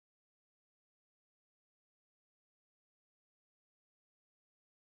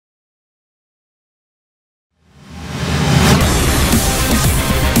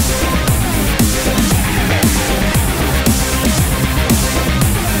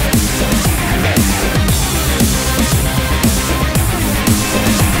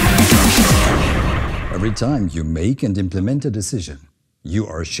time you make and implement a decision, you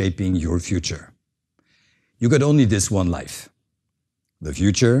are shaping your future. You got only this one life. The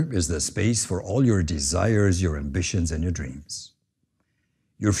future is the space for all your desires, your ambitions, and your dreams.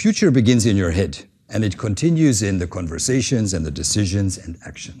 Your future begins in your head, and it continues in the conversations and the decisions and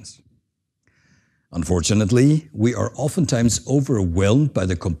actions. Unfortunately, we are oftentimes overwhelmed by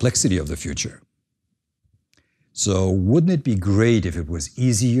the complexity of the future. So wouldn't it be great if it was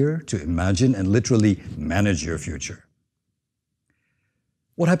easier to imagine and literally manage your future?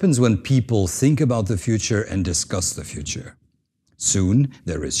 What happens when people think about the future and discuss the future? Soon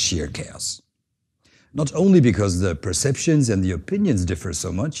there is sheer chaos. Not only because the perceptions and the opinions differ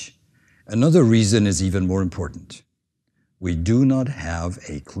so much, another reason is even more important. We do not have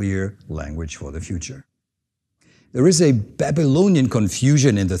a clear language for the future. There is a Babylonian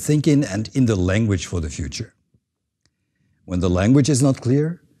confusion in the thinking and in the language for the future. When the language is not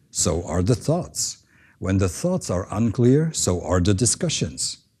clear, so are the thoughts. When the thoughts are unclear, so are the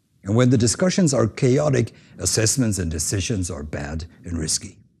discussions. And when the discussions are chaotic, assessments and decisions are bad and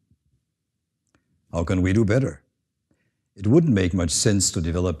risky. How can we do better? It wouldn't make much sense to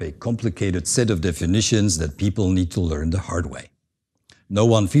develop a complicated set of definitions that people need to learn the hard way. No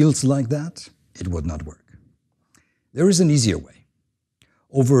one feels like that, it would not work. There is an easier way.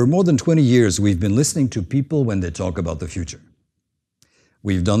 Over more than 20 years, we've been listening to people when they talk about the future.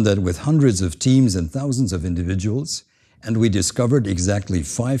 We've done that with hundreds of teams and thousands of individuals, and we discovered exactly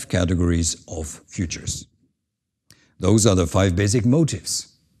 5 categories of futures. Those are the 5 basic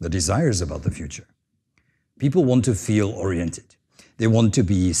motives, the desires about the future. People want to feel oriented. They want to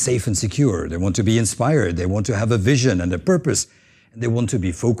be safe and secure. They want to be inspired. They want to have a vision and a purpose, and they want to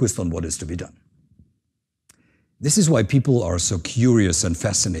be focused on what is to be done. This is why people are so curious and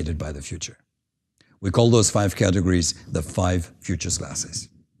fascinated by the future. We call those 5 categories the 5 futures glasses.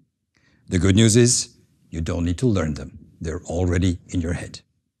 The good news is you don't need to learn them. They're already in your head.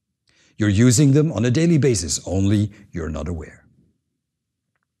 You're using them on a daily basis, only you're not aware.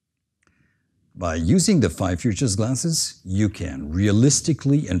 By using the 5 futures glasses, you can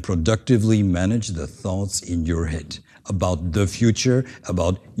realistically and productively manage the thoughts in your head about the future,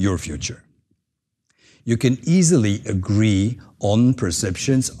 about your future. You can easily agree on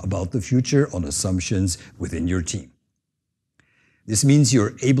perceptions about the future, on assumptions within your team. This means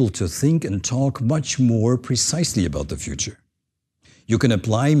you're able to think and talk much more precisely about the future. You can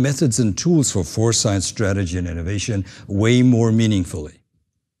apply methods and tools for foresight, strategy, and innovation way more meaningfully.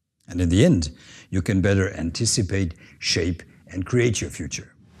 And in the end, you can better anticipate, shape, and create your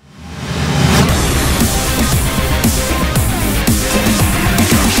future.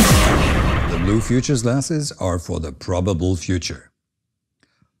 The blue futures glasses are for the probable future.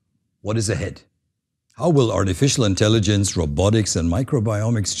 What is ahead? How will artificial intelligence, robotics, and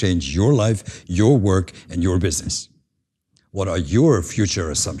microbiomics change your life, your work, and your business? What are your future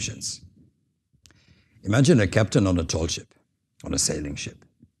assumptions? Imagine a captain on a tall ship, on a sailing ship.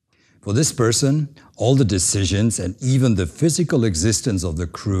 For this person, all the decisions and even the physical existence of the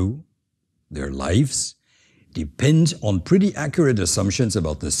crew, their lives, depend on pretty accurate assumptions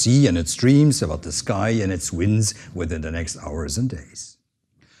about the sea and its streams, about the sky and its winds within the next hours and days.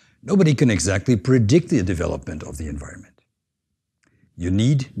 Nobody can exactly predict the development of the environment. You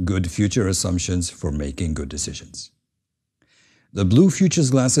need good future assumptions for making good decisions. The blue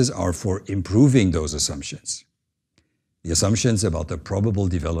futures glasses are for improving those assumptions. The assumptions about the probable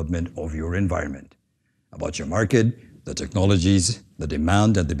development of your environment, about your market, the technologies, the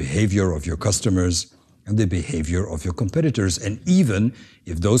demand and the behavior of your customers, and the behavior of your competitors, and even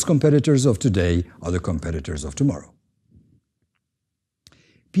if those competitors of today are the competitors of tomorrow.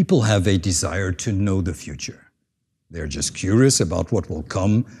 People have a desire to know the future. They're just curious about what will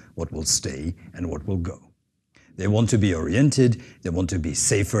come, what will stay, and what will go. They want to be oriented, they want to be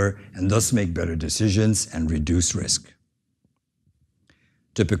safer, and thus make better decisions and reduce risk.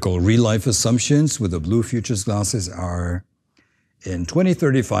 Typical real-life assumptions with the blue futures glasses are: in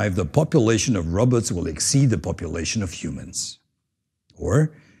 2035, the population of robots will exceed the population of humans.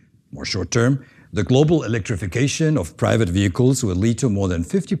 Or, more short-term, the global electrification of private vehicles will lead to more than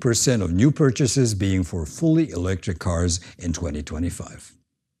 50% of new purchases being for fully electric cars in 2025.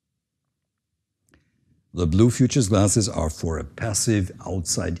 The blue futures glasses are for a passive,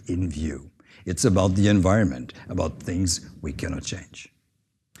 outside-in view. It's about the environment, about things we cannot change.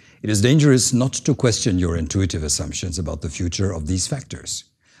 It is dangerous not to question your intuitive assumptions about the future of these factors.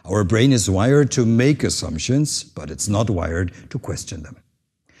 Our brain is wired to make assumptions, but it's not wired to question them.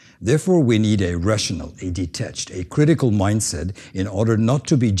 Therefore, we need a rational, a detached, a critical mindset in order not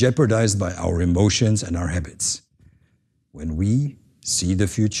to be jeopardized by our emotions and our habits. When we see the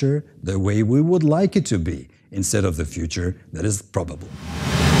future the way we would like it to be, instead of the future that is probable.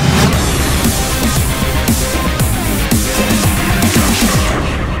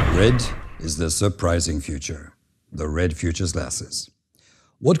 Red is the surprising future, the red future's glasses.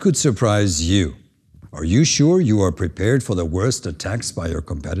 What could surprise you? Are you sure you are prepared for the worst attacks by your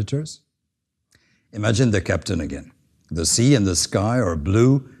competitors? Imagine the captain again. The sea and the sky are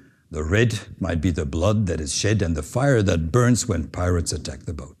blue. The red might be the blood that is shed and the fire that burns when pirates attack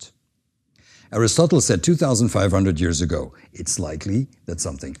the boat. Aristotle said 2,500 years ago, it's likely that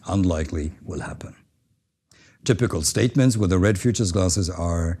something unlikely will happen. Typical statements with the red future's glasses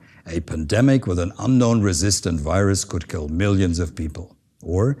are, a pandemic with an unknown resistant virus could kill millions of people,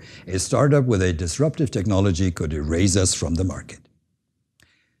 or a startup with a disruptive technology could erase us from the market.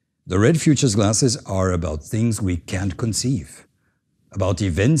 The red future's glasses are about things we can't conceive, about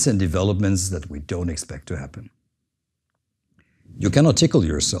events and developments that we don't expect to happen. You cannot tickle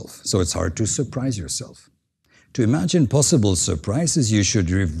yourself, so it's hard to surprise yourself. To imagine possible surprises, you should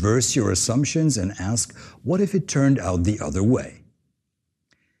reverse your assumptions and ask, what if it turned out the other way?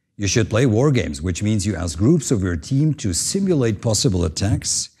 You should play war games, which means you ask groups of your team to simulate possible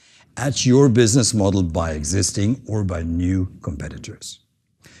attacks at your business model by existing or by new competitors.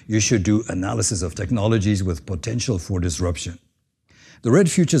 You should do analysis of technologies with potential for disruption. The red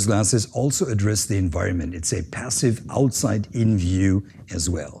future's glasses also address the environment. It's a passive outside-in view as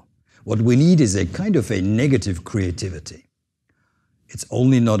well. What we need is a kind of a negative creativity. It's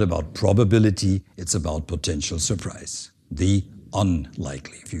only not about probability, it's about potential surprise. The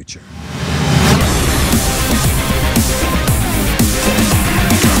unlikely future.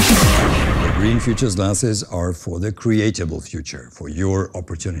 The green future's glasses are for the creatable future, for your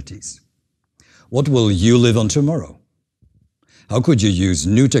opportunities. What will you live on tomorrow? How could you use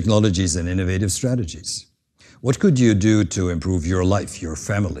new technologies and innovative strategies? What could you do to improve your life, your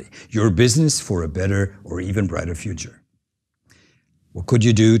family, your business for a better or even brighter future? What could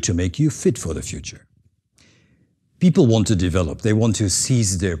you do to make you fit for the future? People want to develop, they want to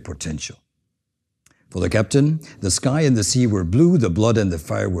seize their potential. For the captain, the sky and the sea were blue, the blood and the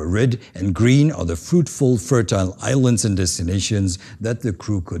fire were red, and green are the fruitful, fertile islands and destinations that the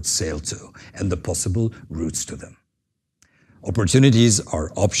crew could sail to, and the possible routes to them. Opportunities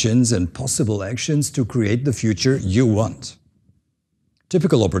are options and possible actions to create the future you want.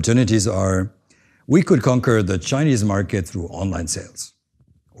 Typical opportunities are, we could conquer the Chinese market through online sales.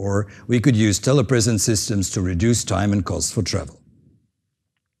 Or we could use telepresence systems to reduce time and cost for travel.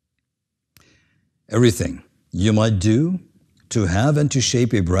 Everything you might do to have and to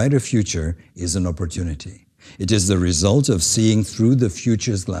shape a brighter future is an opportunity. It is the result of seeing through the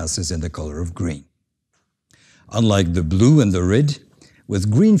future's glasses in the color of green. Unlike the blue and the red, with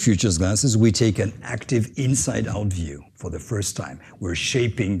green future's glasses, we take an active inside-out view for the first time. We're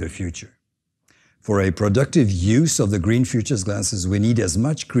shaping the future. For a productive use of the green future's glasses, we need as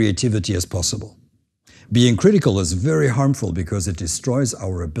much creativity as possible. Being critical is very harmful because it destroys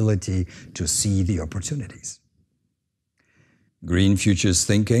our ability to see the opportunities. Green future's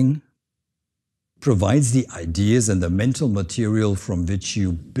thinking provides the ideas and the mental material from which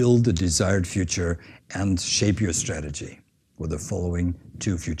you build the desired future and shape your strategy with the following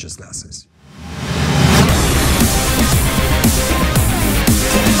two future's glasses.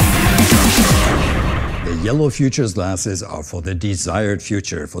 The yellow future's glasses are for the desired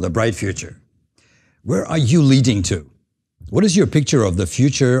future, for the bright future. Where are you leading to? What is your picture of the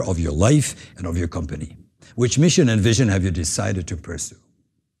future of your life and of your company? Which mission and vision have you decided to pursue?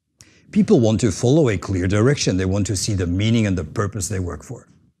 People want to follow a clear direction. They want to see the meaning and the purpose they work for.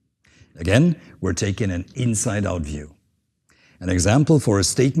 Again, we're taking an inside-out view. An example for a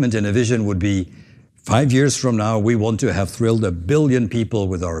statement and a vision would be, 5 years from now, we want to have thrilled 1 billion people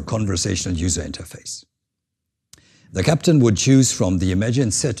with our conversational user interface. The captain would choose from the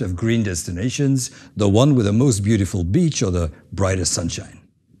imagined set of green destinations, the one with the most beautiful beach or the brightest sunshine,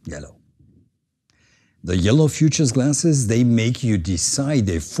 yellow. The yellow future's glasses, they make you decide,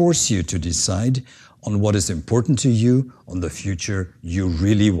 they force you to decide on what is important to you, on the future you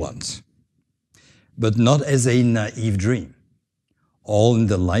really want. But not as a naive dream. All in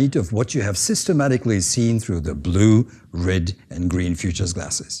the light of what you have systematically seen through the blue, red, and green future's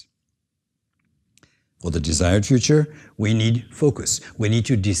glasses. For the desired future, we need focus. We need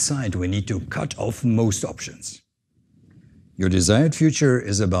to decide. We need to cut off most options. Your desired future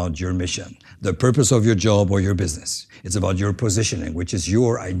is about your mission, the purpose of your job or your business. It's about your positioning, which is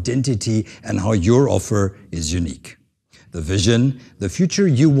your identity and how your offer is unique. The vision, the future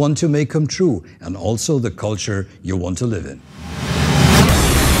you want to make come true, and also the culture you want to live in.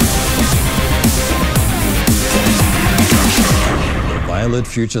 The violet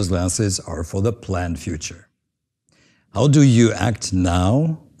futures glasses are for the planned future. How do you act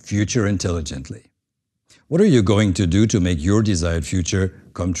now, future intelligently? What are you going to do to make your desired future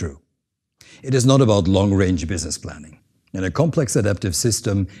come true? It is not about long-range business planning. In a complex adaptive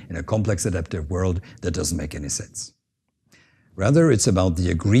system, in a complex adaptive world, that doesn't make any sense. Rather, it's about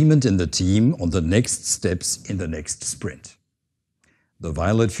the agreement in the team on the next steps in the next sprint. The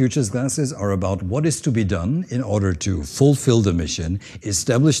violet futures glasses are about what is to be done in order to fulfill the mission,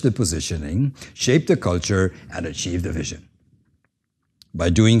 establish the positioning, shape the culture, and achieve the vision.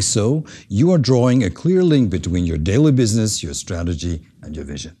 By doing so, you are drawing a clear link between your daily business, your strategy, and your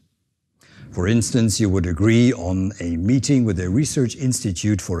vision. For instance, you would agree on a meeting with a research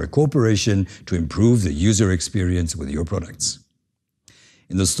institute for a corporation to improve the user experience with your products.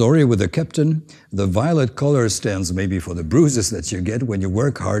 In the story with the captain, the violet color stands maybe for the bruises that you get when you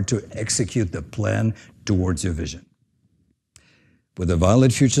work hard to execute the plan towards your vision. With the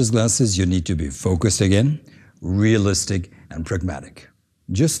violet futures glasses, you need to be focused again, realistic and pragmatic,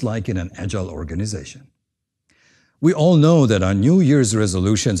 just like in an agile organization. We all know that our New Year's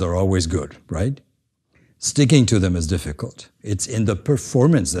resolutions are always good, right? Sticking to them is difficult. It's in the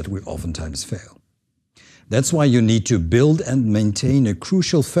performance that we oftentimes fail. That's why you need to build and maintain a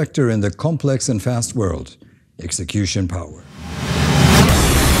crucial factor in the complex and fast world, execution power.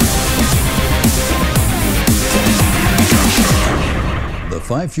 The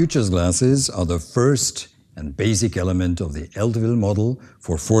 5 futures glasses are the first and basic element of the Eltville model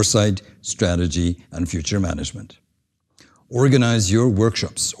for foresight, strategy, and future management. Organize your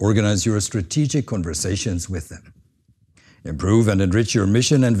workshops, organize your strategic conversations with them. Improve and enrich your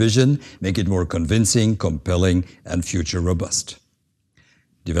mission and vision, make it more convincing, compelling, and future robust.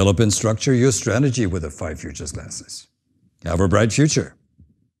 Develop and structure your strategy with the 5 futures glasses. Have a bright future.